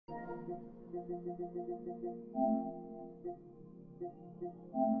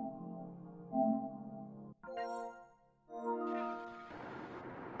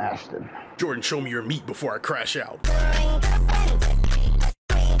Ashton. Jordan, show me your meat before I crash out.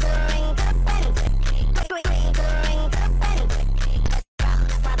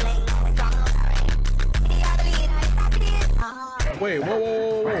 Wait,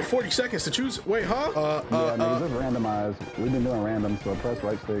 whoa, 40 seconds to choose. Wait, huh? Yeah, niggas, it's randomized. We've been doing random, so press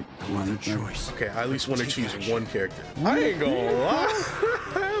right stick. Choice. Okay, I at least want to choose one character. I ain't gonna lie.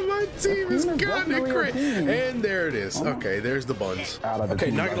 My team is kinda great. And there it is. Okay, there's the buns. Okay,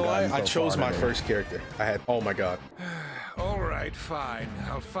 not gonna lie, I chose my first character. I had, oh my god. All right, fine.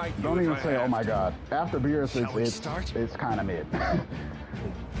 I'll fight you. Don't even say, oh my god. After Beerus, it's kind of mid.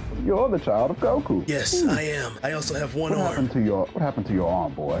 You're the child of Goku. Yes, I am. I also have one arm. What happened to your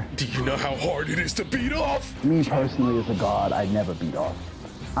arm, boy? Do you know how hard it is to beat off? Me personally, as a god, I never beat off.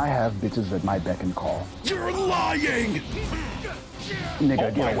 I have bitches at my beck and call. You're lying!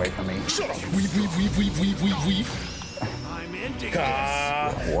 Nigga, get away from me. Shut up! Weave. I'm ending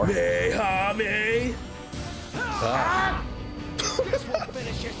Kamehame! this. Won't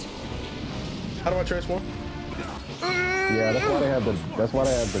finish it. How do I transform? Yeah, that's why they have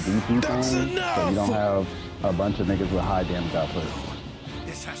the DP thing, so you don't have a bunch of niggas with high damage output.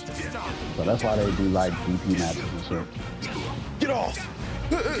 This has to stop. So that's why they do like DP matches and shit. Get off!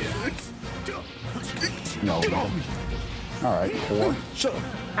 No. Get off me! Alright, 4. Shut up!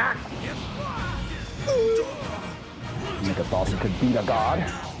 Nigga thought he could beat a god.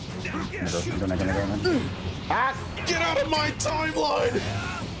 Nigga. Get out of my timeline!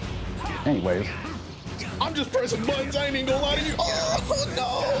 Anyways. I'm just pressing buttons, I ain't even gonna lie to you. Oh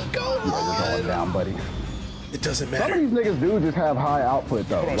no, go You're on. going down, buddy. It doesn't matter. Some of these niggas do just have high output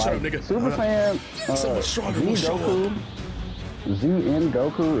though. On, like nigga. Super Saiyan, Someone stronger Z will show Goku, up. Z in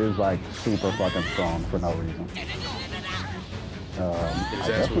Goku is like super fucking strong for no reason. I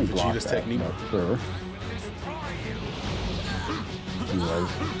definitely blocked Vegeta's that, technique. Sure. Anyways.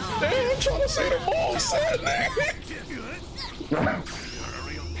 Damn, I'm trying to say the wrong sad name.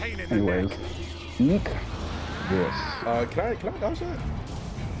 Anyways, eek this. Can I dodge that? I don't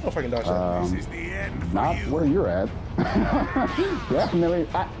know if I can dodge that. This is the end for Not you. where you're at. Definitely.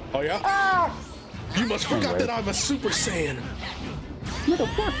 Oh yeah? You must forgot that I'm a Super Saiyan. Nigga,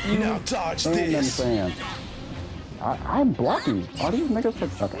 fuck you. Now dodge And them this. saying, I'm blocking. Are these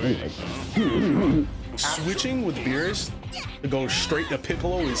niggas? Okay, anyway. Switching with Beerus to go straight to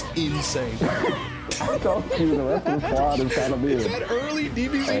Piccolo is insane. I told you the rest of the squad is kind of Is big. that early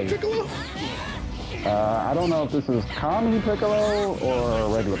DBZ Piccolo? I don't know if this is Kami Piccolo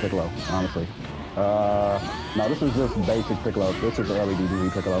or regular Piccolo, honestly. No, this is just basic Piccolo. This is early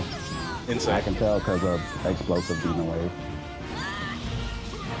DBZ Piccolo. Insane. I can tell because of explosive demon wave.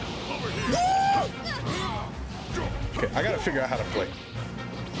 Okay, I gotta figure out how to play.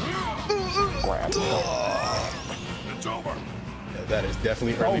 Grab. It's over. Yeah, that is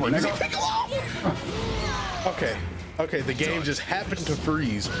definitely early Over, DBZ nigga. Piccolo. Okay, the game just happened to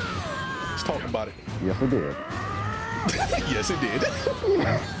freeze. Let's talk about it. Yes, it did. Yes, it did.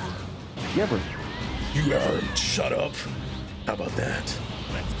 You ever shut up? How about that?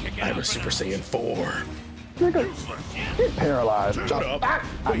 I'm a Super Saiyan 4. Nigga, get paralyzed. Shut up. I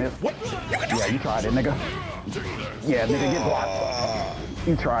Wait, missed. what? Yeah, you tried it, nigga. Yeah, nigga, get blocked.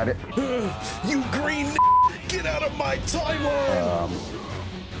 You tried it. You green get out of my timeline.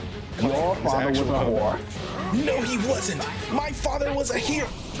 Your father was a whore. No, he wasn't. My father was a hero.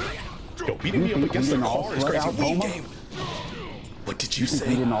 Yo, beating me up against the car is crazy. Wii game. What did you You say?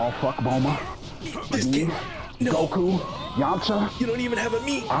 didn't all fuck Boma. This game. No. Goku, Yamcha. You don't even have a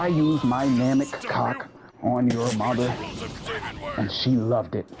meat. I used my Namek cock on your mother, and she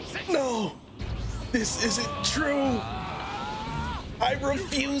loved it. No. This isn't true. I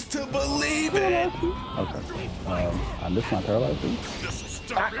refuse to believe it. Okay. I missed my paralyzed too.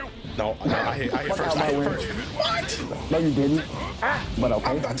 No, I hit first. I hit first. What? No, you didn't. But okay.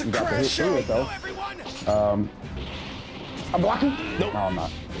 I'm about to You got to hit crash through it out. though. I'm blocking. Nope. No, I'm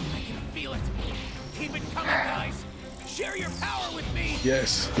not. I can feel it. Keep it coming, guys. Share your power with me.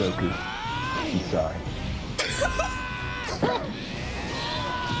 Yes. Goku. I'm sorry.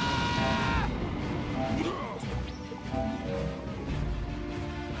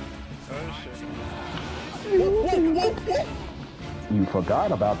 You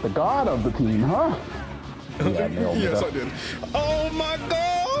forgot about the god of the team, huh? Yeah, nailed it Yes, up. I did. Oh my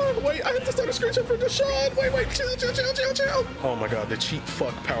god! Wait, I have to start a screenshot for Deshaun. Wait, chill. Oh my god, the cheap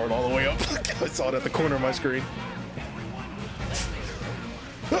fuck powered all the way up. I saw it at the corner of my screen.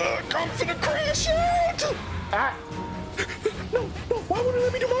 I'm finna crash out! No, why would wouldn't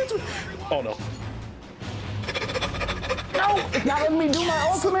let me do mine. Oh no. No, it's not letting me do my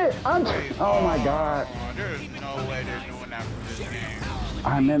ultimate. Oh my god. There's no way they're doing that for this game.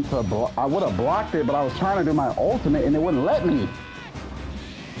 I meant to I would have blocked it, but I was trying to do my ultimate and it wouldn't let me.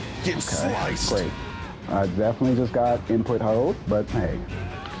 Get sliced. Great. I definitely just got input hold, but hey.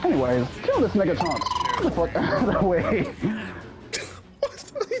 Anyways, kill this nigga Trunks. Get the fuck out of the way.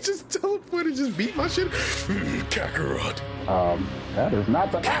 He just teleported, just beat my shit. Kakarot. That is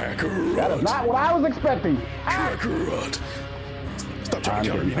not the. Kakarot. That is not what I was expecting. Kakarot. Stop trying to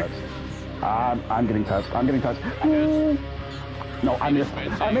counter me. I'm getting touched. I'm getting touched. No, I missed.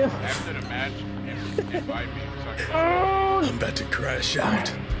 I missed. After the match, invite me so I can. I'm about to crash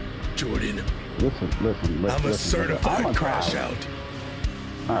out, Jordan. Listen. I'm a certified crash out.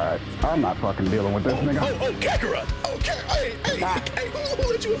 Alright, I'm not fucking dealing with this nigga. Oh, Kakarot. Okay, hey, who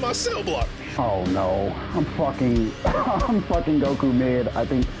let you in my cell block? Oh no, I'm fucking Goku mid. I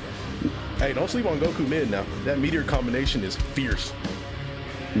think. Hey, don't sleep on Goku mid now. That meteor combination is fierce.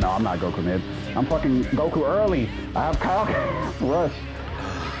 No, I'm not Goku mid. I'm fucking Goku early. I have Kyle Rush.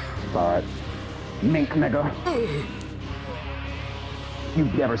 Alright. Mink nigga.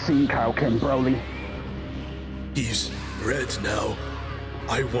 You've never seen Kaioken Broly. He's red now.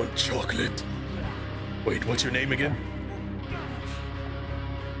 I want chocolate. Wait, what's your name again?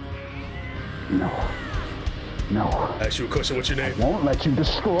 No. I ask you a question, what's your name? Won't let you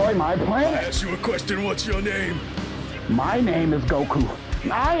destroy my I planet. ask you a question, what's your name? My name is Goku.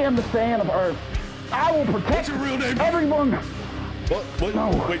 I am the Saiyan of Earth. I will protect What's your real name? everyone. What? No.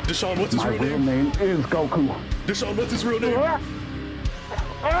 Wait, Deshaun, what's his My real real name? name is Goku. Deshaun, what's his real name?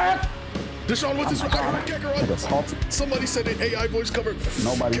 Deshaun, what's his real name? Kakarot. Somebody said an AI voice cover.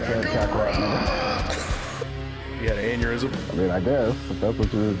 Nobody said Kakarot, nigga. You had an aneurysm. I mean, I guess, if that's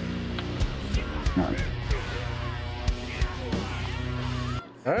what you...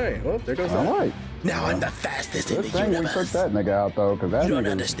 Alright, well, there goes that. Alright. Now I'm the fastest in Good the thing we took universe. that nigga out, though, because that You don't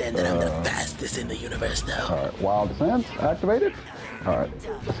nigga's, understand that I'm the fastest in the universe now. Alright, Wild Defense activated. Alright,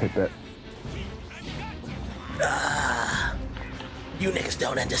 let's hit that. You niggas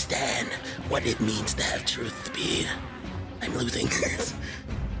don't understand what it means to have truth to be. I'm losing.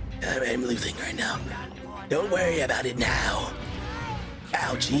 I'm losing right now. Don't worry about it now.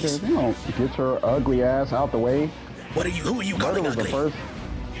 Ouchies. Okay, you don't get your ugly ass out the way. What are you? Who are you Birder calling was the ugly? first.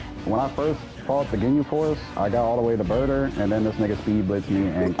 When I first fought the Ginyu Force, I got all the way to Birder, and then this nigga speed blitzed me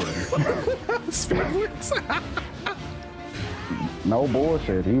and killed me. Speed blitz. No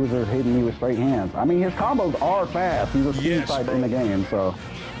bullshit. He was just hitting me with straight hands. I mean, his combos are fast. He's a speed type in the game, so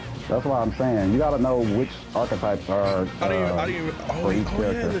that's why I'm saying you got to know which archetypes are. I didn't even. Oh, each yeah,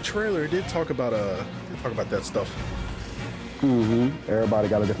 character. in the trailer it did talk about that stuff. Everybody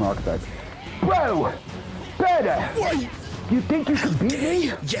got a different archetype. Bro, better. What? You think you can beat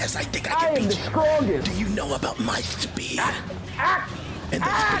me? Yes, I think I I can am beat the you. strongest. Do you know about my speed? And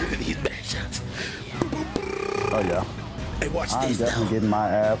the speed of these bad shots. Oh yeah. Hey, watch I'm this definitely now. getting my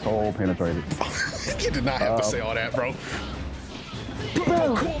asshole penetrated. You did not have to say all that, bro.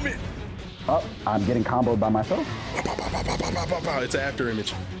 Oh, I'm getting comboed by myself. It's an after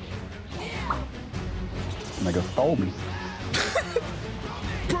image. Nigga stole me.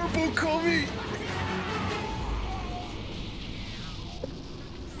 Purple Kobe.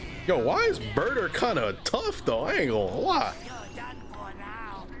 Yo, why is Birder kind of tough though? I ain't gonna lie.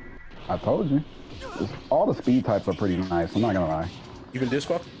 I told you. All the speed types are pretty nice. I'm not gonna lie. You can disc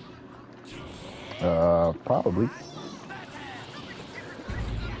swap? Probably.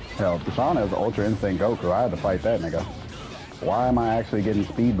 Hell, Deshaun has Ultra Instinct Goku. I had to fight that nigga. Why am I actually getting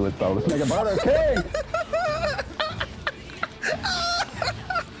speed blitz though? This nigga Birder King!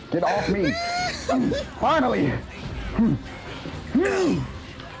 Get off me! Finally!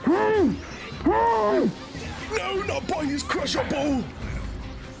 No, not by his crushable.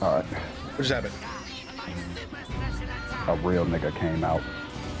 Alright, What just happened? a real nigga came out.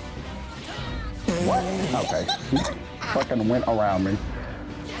 What? Okay. He fucking went around me.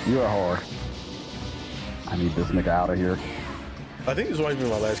 You're a whore. I need this nigga out of here. I think this might be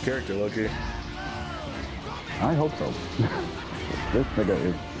my last character, Loki. I hope so. This nigga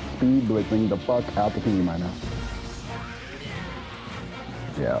is speed blitzing the fuck out the team right now.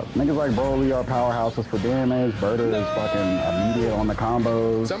 Yeah, niggas like Broly are powerhouses for damage. Birder is fucking immediate on the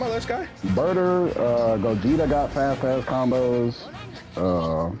combos. Is that my last guy? Birder, Gogeta got fast ass combos.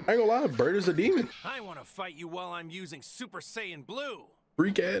 I ain't gonna lie, Birder's a demon. I want to fight you while I'm using Super Saiyan Blue.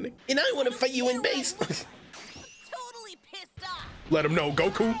 Freak addict. And I want to fight you in base. Totally pissed off. Let him know,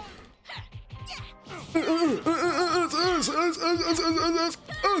 Goku.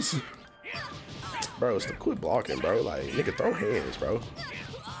 Us. Bro, quit blocking, bro. Like, nigga, throw hands, bro.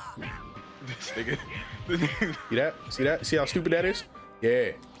 This nigga. See that? See that? See how stupid that is?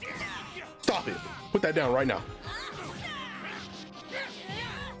 Yeah. Stop it. Put that down right now.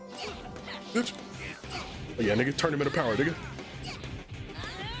 Bitch. Oh yeah, nigga, turn him into power, nigga.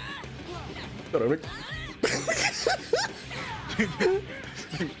 Shut up, nigga.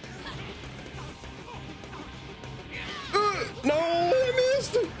 No, I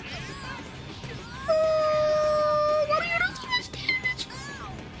missed it. Why do you do so much damage?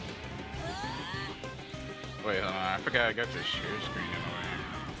 Wait, hold on. I forgot I got this share screen in the way.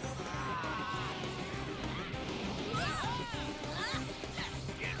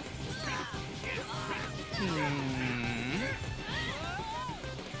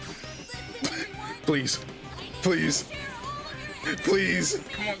 Please. Please. Please.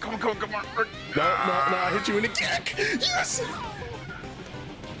 Come on, come on, come on, come on. No, I hit you in the kick. Yes!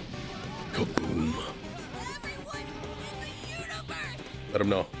 Kaboom. Let him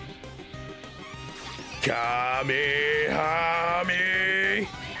know. Kamehame.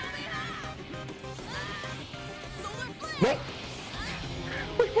 No.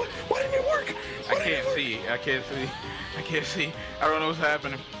 Wait, what? Why didn't it work? I can't see. I can't see. I can't see. I don't know what's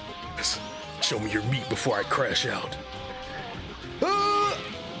happening. Show me your meat before I crash out.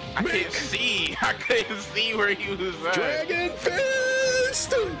 I can't see. I couldn't see where he was at. Dragon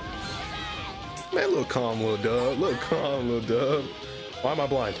Fist! Man, little calm, little dub. Little calm, little dub. Why am I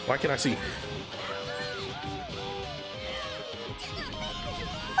blind? Why can't I see?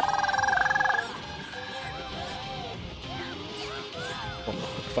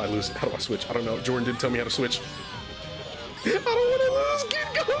 If I lose, how do I switch? I don't know. Jordan didn't tell me how to switch. I don't want to lose Kid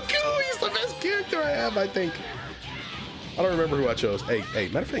Goku. He's the best character I have, I think. I don't remember who I chose. Hey,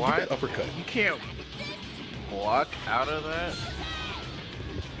 matter of fact, get that uppercut. You can't block out of that?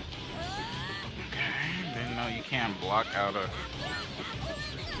 Okay, then no, you can't block out of...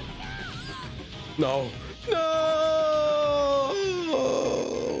 No.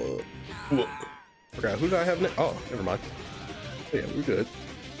 Whoa. Forgot, who do I have next? Oh, never mind. Yeah, we're good.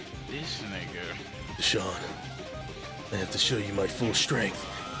 This nigga. Sean, I have to show you my full strength.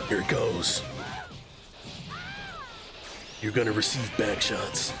 Here it goes. You're gonna receive back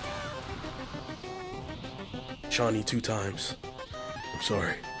shots. Shawnee 2 times. I'm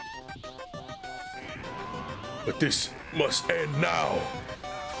sorry. But this must end now.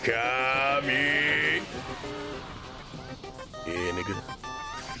 Kami! Yeah, nigga.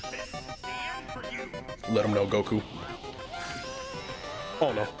 Let him know, Goku.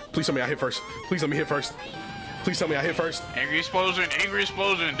 Oh no. Please tell me I hit first. Please let me hit first. Please tell me I hit first. Angry explosion, angry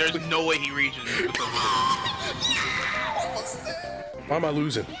explosion. There's no way he reaches. Why am I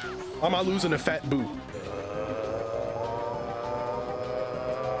losing? Why am I losing a fat boo?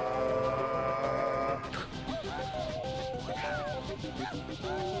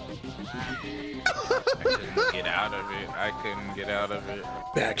 Get out of it. I couldn't get out of it.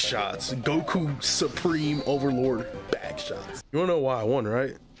 Back shots. Goku Supreme Overlord back shots. You wanna know why I won,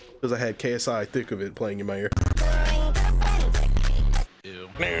 right? Because I had KSI Thick of It playing in my ear. Ew.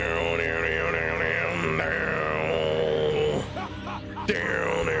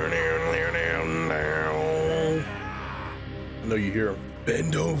 I know you hear him.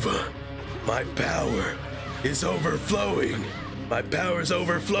 Bend over. My power is overflowing. My power is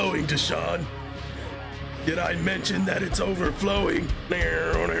overflowing, Deshaun. Did I mention that it's overflowing?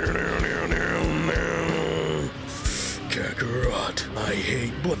 Kakarot, I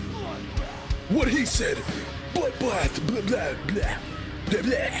hate blood. What he said? Bloodbath, blah, blah, blah, blah,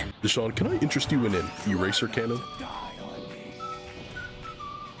 blah. Deshaun, can I interest you in an eraser cannon?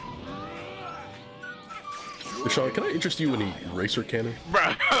 Deshaun, can I interest you in an eraser cannon?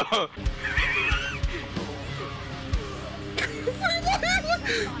 Bro.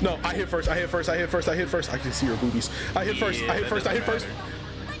 No, I hit first, I hit first, I hit first, I hit first. I can see your boobies. I hit first, I hit first, I hit first.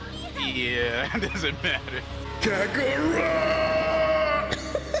 Yeah, it doesn't matter. Kakarot!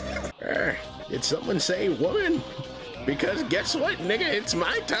 Did someone say woman? Because guess what, nigga? It's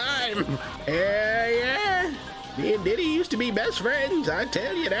my time. Yeah. Me and Diddy used to be best friends. I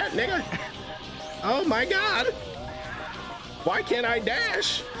tell you that, nigga. Oh my God. Why can't I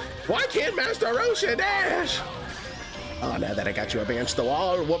dash? Why can't Master Roshi dash? Oh, now that I got you up against the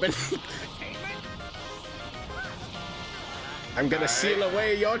wall, woman. I'm gonna seal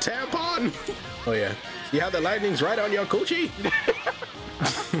away your tampon. Oh yeah. See how the lightning's right on your coochie?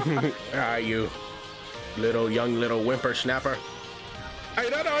 Where are you? Young little whippersnapper. Hey,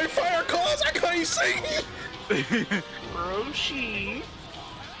 that ain't fire claws, I can't see. Roshi.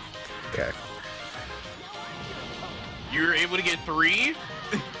 Okay. You were able to get 3?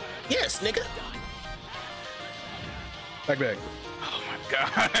 Yes, nigga. Back. Oh my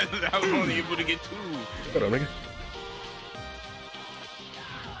god, I was only able to get 2. Hold on,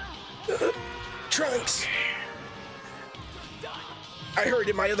 nigga. Trunks! I heard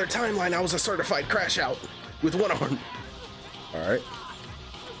in my other timeline I was a certified crash out with 1 arm. Alright.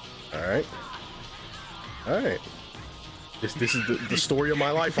 This is the story of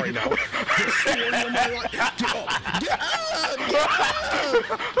my life right now. The story of my life. Get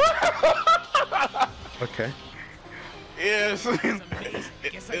up! Okay. Yes. In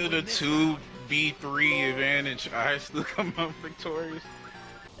a 2v3 advantage, I still come out victorious.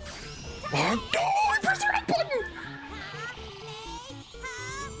 Oh no! I pressed the right button!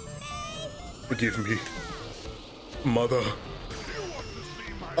 Forgive me, Mother.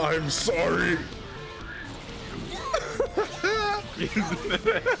 I'm sorry.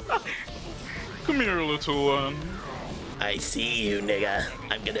 Come here, little one. I see you, nigga.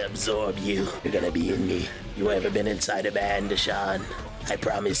 I'm gonna absorb you. You're gonna be in me. You ever been inside a band, Deshaun? I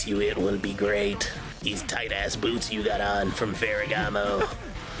promise you it will be great. These tight-ass boots you got on from Ferragamo.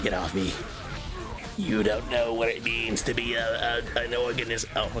 Get off me. You don't know what it means to be an organism.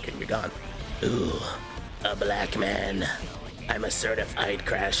 Oh, okay, you're gone. Ooh, a black man. I'm a certified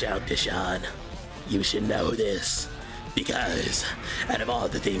crash out, Deshaun. You should know this. Because out of all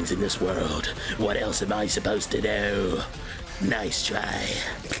the things in this world, what else am I supposed to do? Nice try.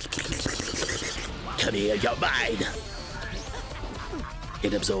 Come here, you're mine.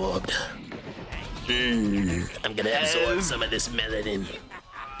 Get absorbed. I'm gonna absorb some of this melanin.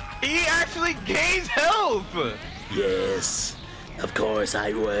 He actually gains health! Yes, of course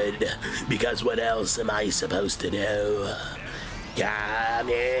I would. Because what else am I supposed to do?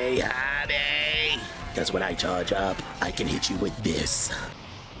 Hobby. Because when I charge up, I can hit you with this.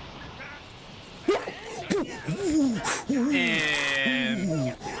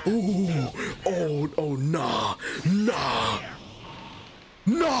 And... Oh, nah,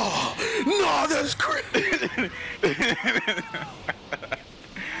 that's crazy.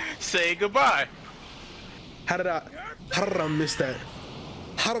 Say goodbye. How did I miss that?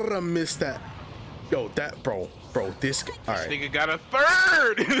 How did I miss that? Yo, that, bro, this, all right. This nigga got a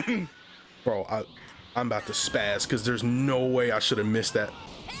 3rd. Bro, I'm about to spaz because there's no way I should have missed that.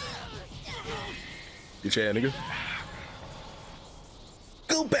 Get your ass, nigga.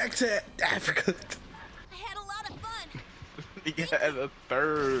 Go back to Africa. I had a lot of fun. He had a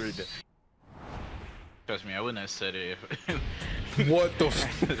 3rd. Trust me, I wouldn't have said it if... What the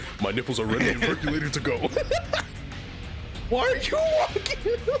f— My nipples are ready and percolated to go. Why are you walking?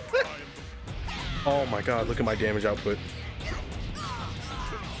 Oh my god, look at my damage output.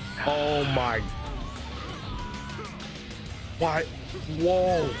 Oh my. Why?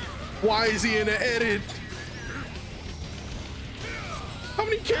 Whoa. Why is he in the edit? How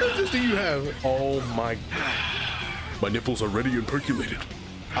many characters do you have? Oh my. My nipples are ready and percolated.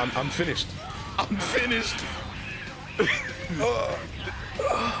 I'm finished. I'm finished.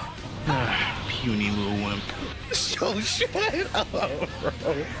 Puny little wimp. Yo, shut up, bro.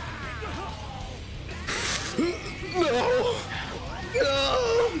 No.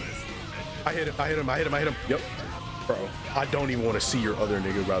 I hit him. Yep. Bro, I don't even want to see your other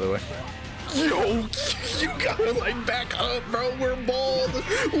nigga, by the way. Yo, you gotta like back up, bro. We're bald.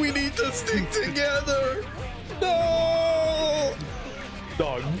 We need to stick together. No.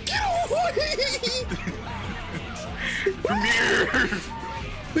 Dog, get away. Come here.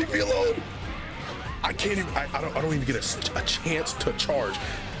 Leave me alone. I can't even, I don't even get a chance to charge.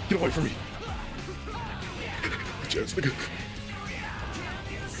 Get away from me. Chance, nigga.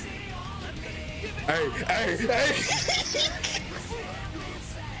 Hey.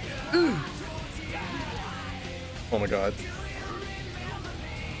 Oh my god.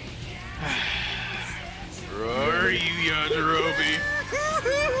 Where are you, Yajirobe?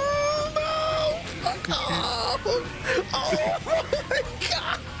 No! Fuck off! Oh my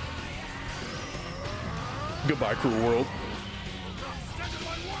god! Goodbye, cruel world.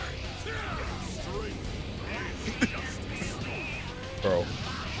 Bro.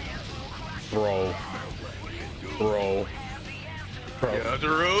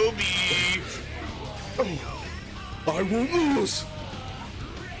 Yajirobe! I won't lose!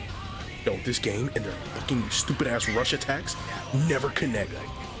 Yo, this game and their fucking stupid ass rush attacks never connect.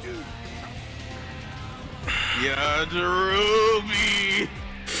 Yajirobe!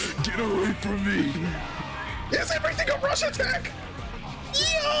 Get away from me! Is everything a rush attack?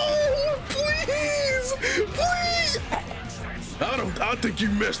 Yo, please! I think you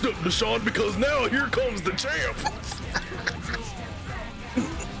messed up, Deshaun, because now here comes the champ.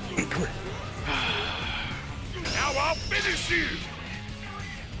 Now I'll finish you.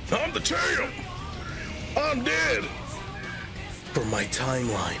 I'm the champ. I'm dead. for my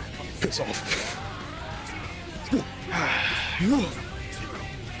timeline. Piss off.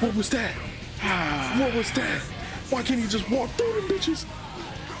 What was that? What was that? Why can't he just walk through them bitches?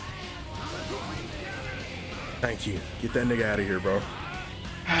 Thank you. Get that nigga out of here, bro.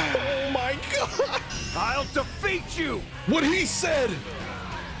 Oh my god! I'll defeat you! What he said!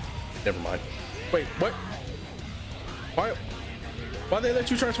 Never mind. Wait, what? Why they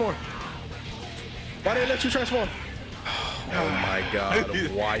let you transform? Why they let you transform? Oh my god,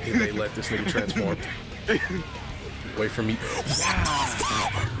 why did they let this nigga transform? Wait for me.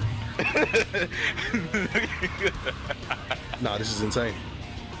 Nah, this is insane.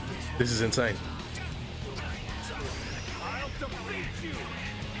 This is insane.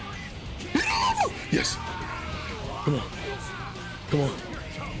 Yes. Come on. Come on.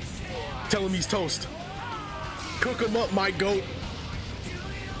 Tell him he's toast. Cook him up, my goat.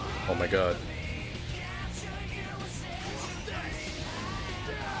 Oh my god.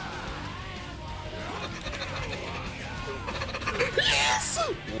 Yes!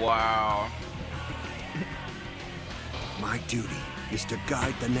 Wow. My duty is to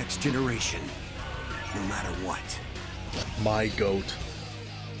guide the next generation, no matter what. My goat.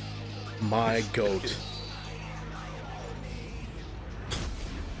 My goat.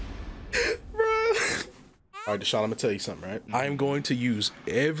 All right, Deshaun, I'm gonna tell you something, right? I am going to use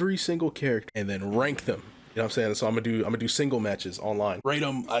every single character and then rank them. You know what I'm saying? So I'm gonna do single matches online. Rate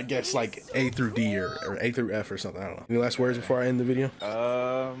them, I guess, like A through D or A through F or something. I don't know. Any last words before I end the video?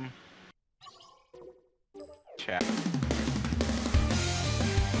 Chat.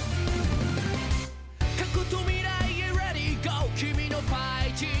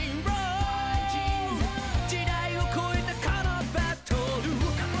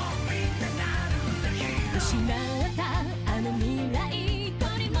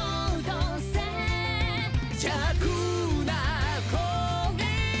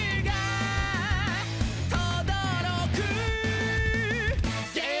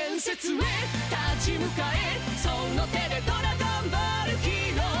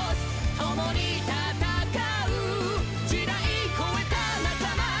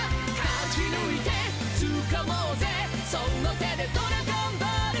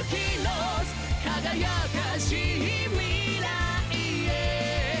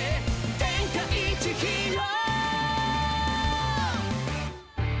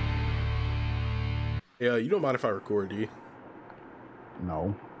 Yeah, you don't mind if I record, do you?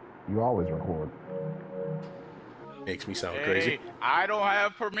 No, you always record. Makes me sound Hey, crazy. I don't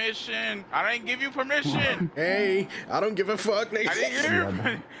have permission. I didn't give you permission. Hey, I don't give a fuck, nigga. I didn't give you.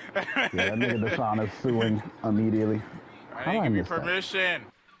 Yeah, that nigga Deshaun is suing immediately. I didn't give you permission.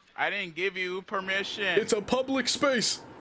 I didn't give you permission. It's a public space.